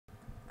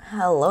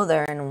Hello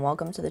there and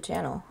welcome to the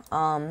channel.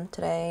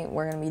 Today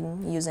we're going to be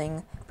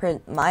using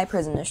my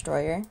Prison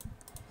Destroyer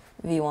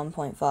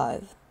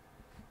V1.5.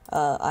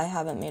 I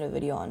haven't made a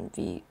video on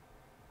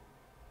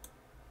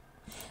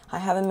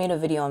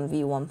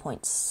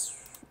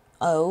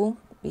V1.0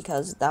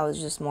 because that was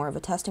just more of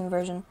a testing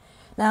version.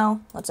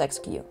 Now, let's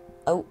execute.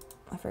 Oh,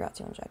 I forgot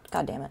to inject.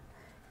 God damn it.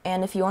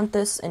 And if you want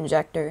this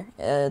injector,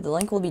 the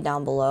link will be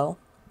down below.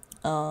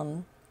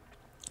 It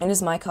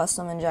is my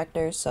custom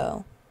injector,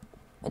 so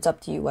it's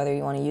up to you whether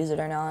you want to use it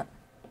or not.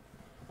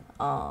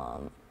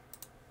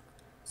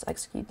 Let's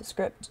execute the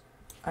script.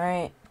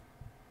 Alright.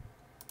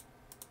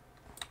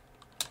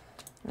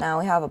 Now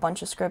we have a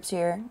bunch of scripts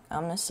here.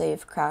 I'm going to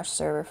save crash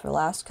server for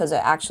last because it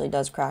actually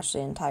does crash the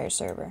entire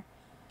server.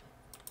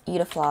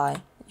 Eat a fly.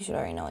 You should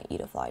already know what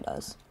eat a fly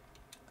does.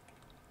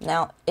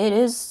 Now, it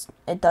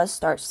does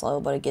start slow,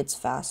 but it gets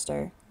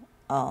faster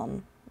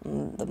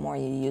the more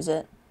you use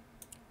it.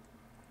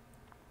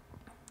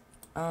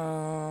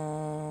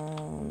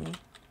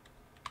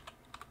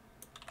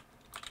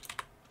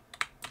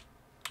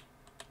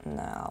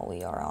 Now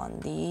we are on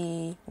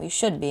we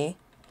should be.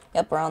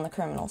 Yep, we're on the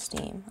criminals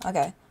team.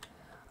 Okay.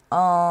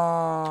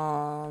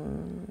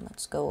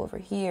 Let's go over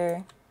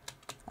here.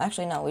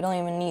 Actually, no, we don't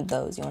even need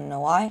those. You want to know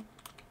why?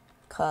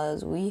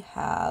 Because we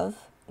have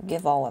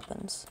give all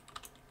weapons.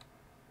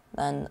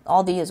 Then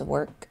all these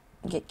work.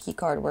 Get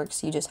keycard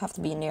works. You just have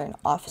to be near an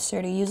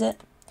officer to use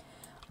it.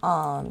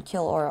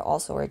 Kill aura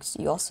also works.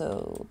 You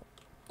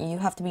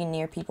have to be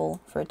near people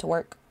for it to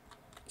work.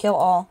 Kill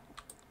all.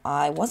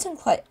 I'm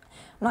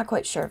not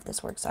quite sure if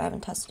this works. I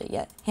haven't tested it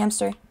yet.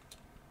 Hamster.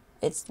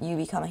 You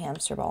become a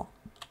hamster ball.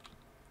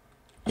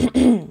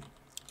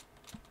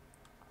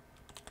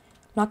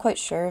 Not quite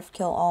sure if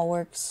kill all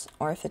works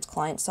or if it's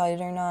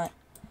client-sided or not.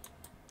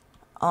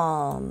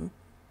 I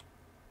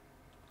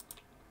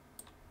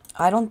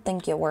don't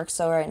think it works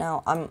so right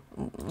now.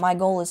 My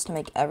goal is to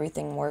make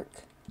everything work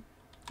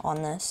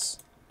on this.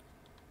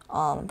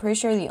 I'm pretty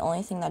sure the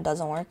only thing that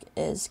doesn't work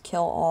is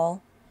kill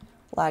all,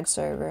 lag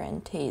server,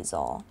 and tase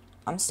all.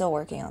 I'm still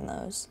working on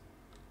those.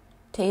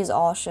 Tase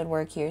all should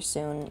work here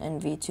soon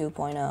in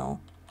V2.0.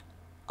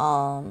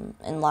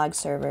 And lag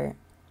server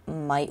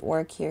might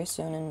work here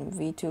soon in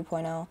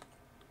V2.0.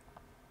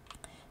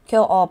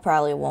 Kill all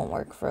probably won't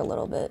work for a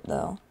little bit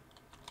though.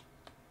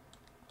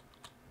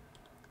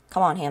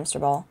 Come on, hamster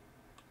ball.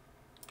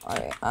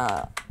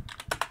 Alright,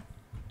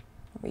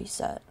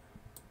 reset.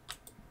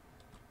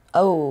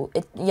 Oh,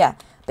 yeah.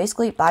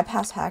 Basically,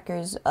 bypass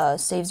hackers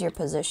saves your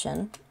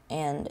position,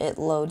 and it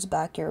loads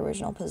back your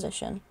original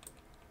position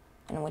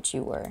in which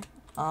you were.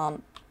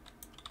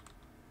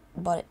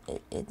 But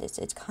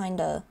it's kind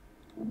of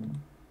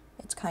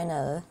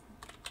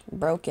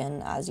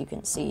broken, as you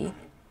can see.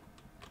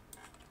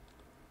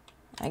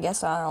 I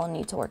guess I'll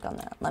need to work on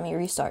that. Let me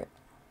restart.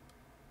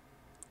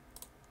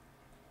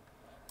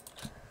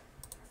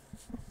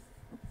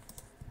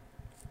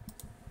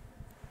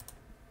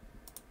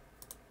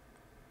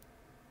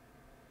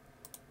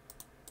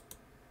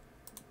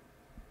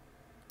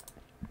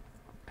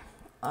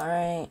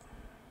 Alright,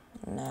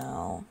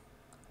 now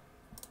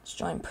let's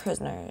join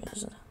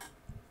prisoners.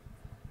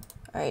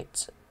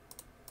 Alright,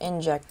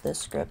 inject this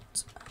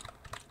script.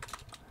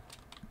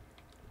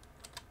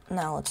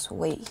 Now let's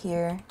wait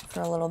here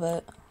for a little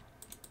bit.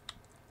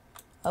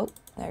 Oh,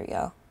 there we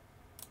go.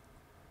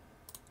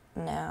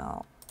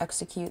 Now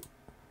execute.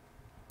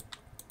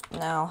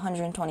 Now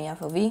 120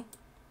 FOV. You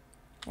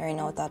already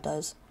know what that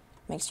does.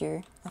 Makes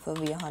your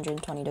FOV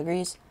 120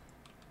 degrees.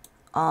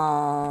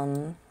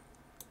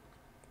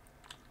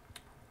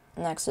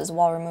 Next is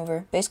wall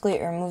remover. Basically,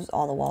 it removes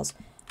all the walls.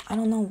 I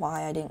don't know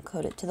why I didn't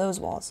code it to those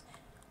walls.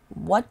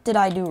 What did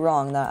I do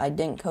wrong that I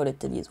didn't code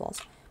it to these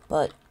walls?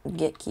 But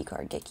get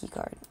keycard, get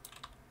keycard.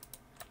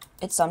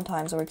 It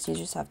sometimes works. You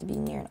just have to be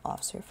near an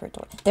officer for it to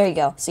work. There you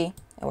go. See?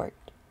 It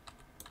worked.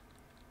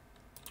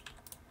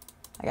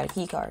 I got a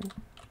keycard.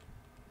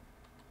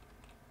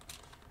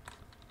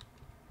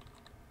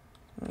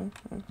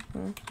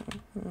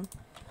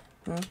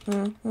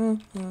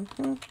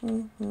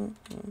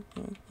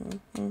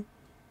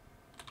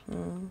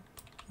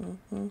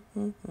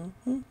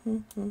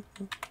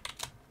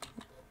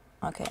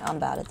 Okay, I'm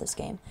bad at this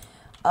game.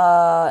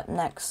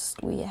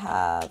 Next we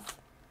have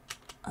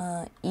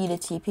eat a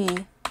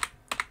TP,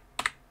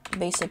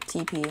 basic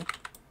TP.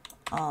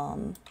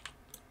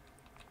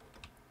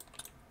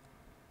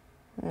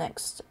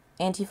 Next,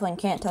 anti-fling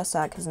can't test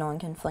that because no one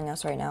can fling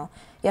us right now.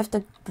 You have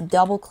to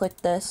double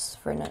click this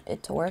for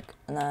it to work,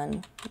 and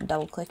then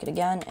double click it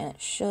again, and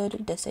it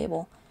should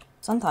disable.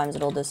 Sometimes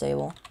it'll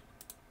disable.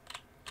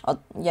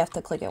 You have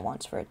to click it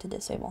once for it to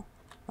disable.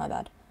 My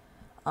bad.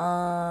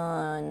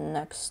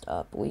 Next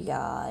up we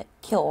got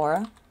kill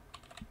aura.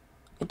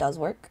 It does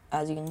work,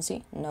 as you can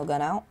see. No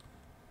gun out.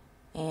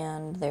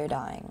 And they're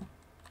dying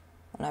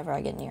whenever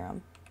I get near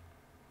them.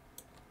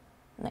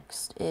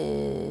 Next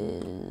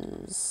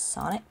is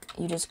Sonic.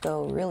 You just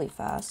go really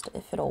fast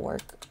if it'll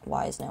work.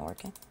 Why isn't it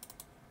working?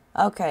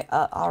 Okay,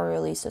 I'll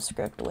release a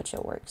script which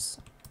it works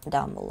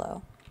down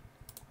below.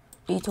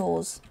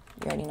 B-tools,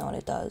 you already know what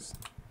it does.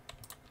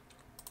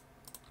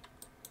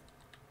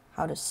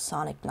 How does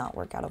Sonic not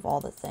work out of all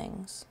the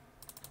things?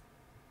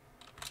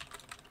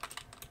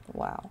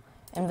 Wow.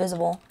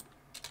 Invisible.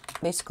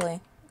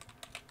 Basically,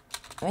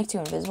 it makes you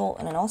invisible,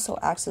 and it also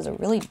acts as a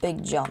really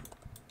big jump.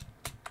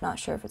 Not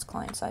sure if it's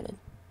client-sided.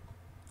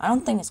 I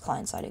don't think it's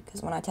client-sided,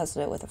 because when I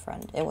tested it with a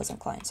friend, it wasn't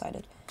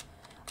client-sided.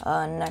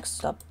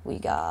 Next up, we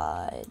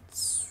got...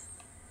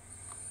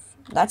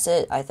 That's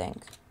it, I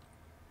think.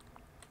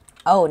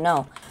 Oh,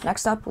 no.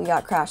 Next up, we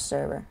got Crash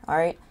Server,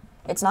 alright?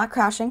 It's not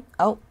crashing.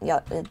 Oh,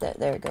 yeah,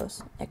 there it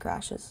goes. It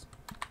crashes.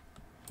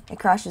 It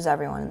crashes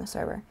everyone in the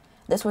server.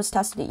 This was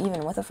tested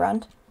even with a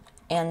friend,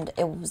 and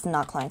it was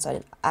not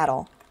client-sided at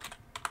all.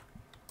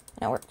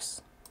 And it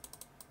works.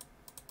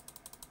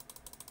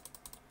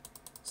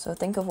 So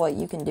think of what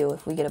you can do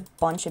if we get a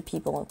bunch of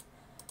people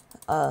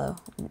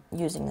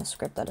using this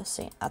script at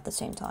the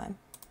same time.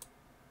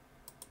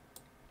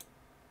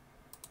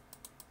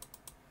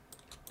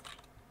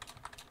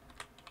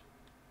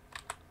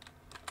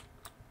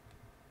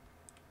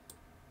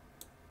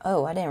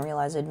 Oh, I didn't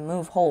realize it'd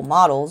move whole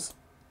models.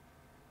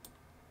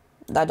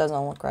 That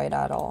doesn't look right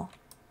at all.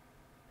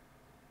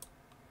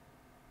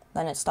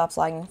 Then it stops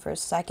lagging for a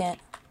second.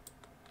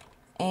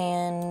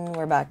 And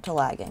we're back to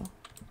lagging.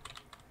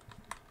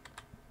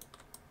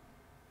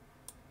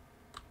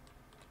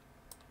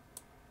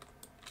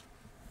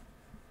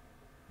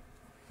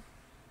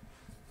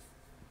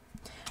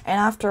 And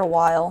after a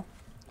while,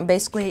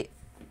 basically,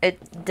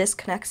 it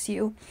disconnects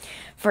you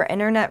for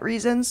internet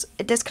reasons.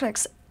 It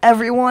disconnects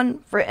everyone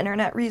for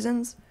internet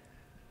reasons.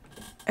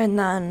 And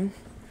then,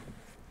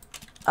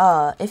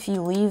 if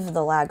you leave,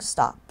 the lag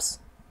stops.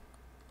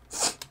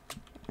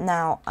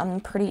 Now, I'm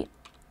pretty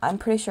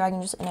sure I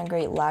can just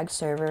integrate lag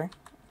server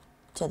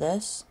to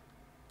this.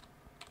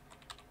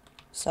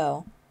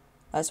 So,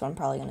 that's what I'm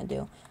probably gonna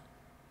do.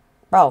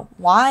 Bro,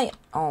 why?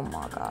 Oh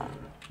my god.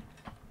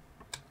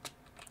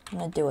 I'm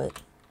gonna do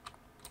it.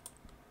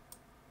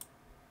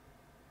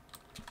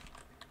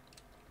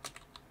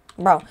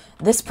 Bro,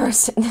 this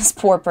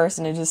poor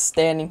person is just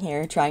standing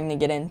here trying to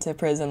get into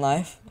prison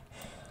life.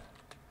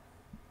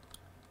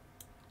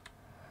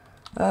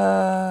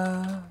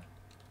 But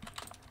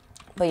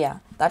yeah,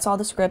 that's all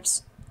the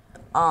scripts.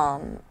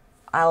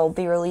 I'll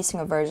be releasing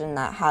a version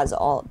that has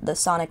all the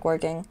Sonic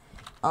working.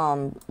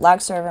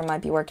 Lag server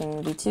might be working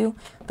in V2,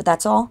 but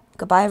that's all.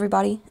 Goodbye,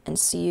 everybody, and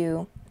see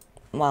you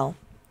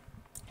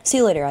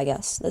later, I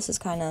guess. This is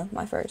kind of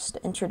my first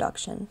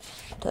introduction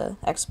to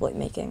exploit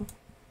making.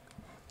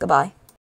 Goodbye.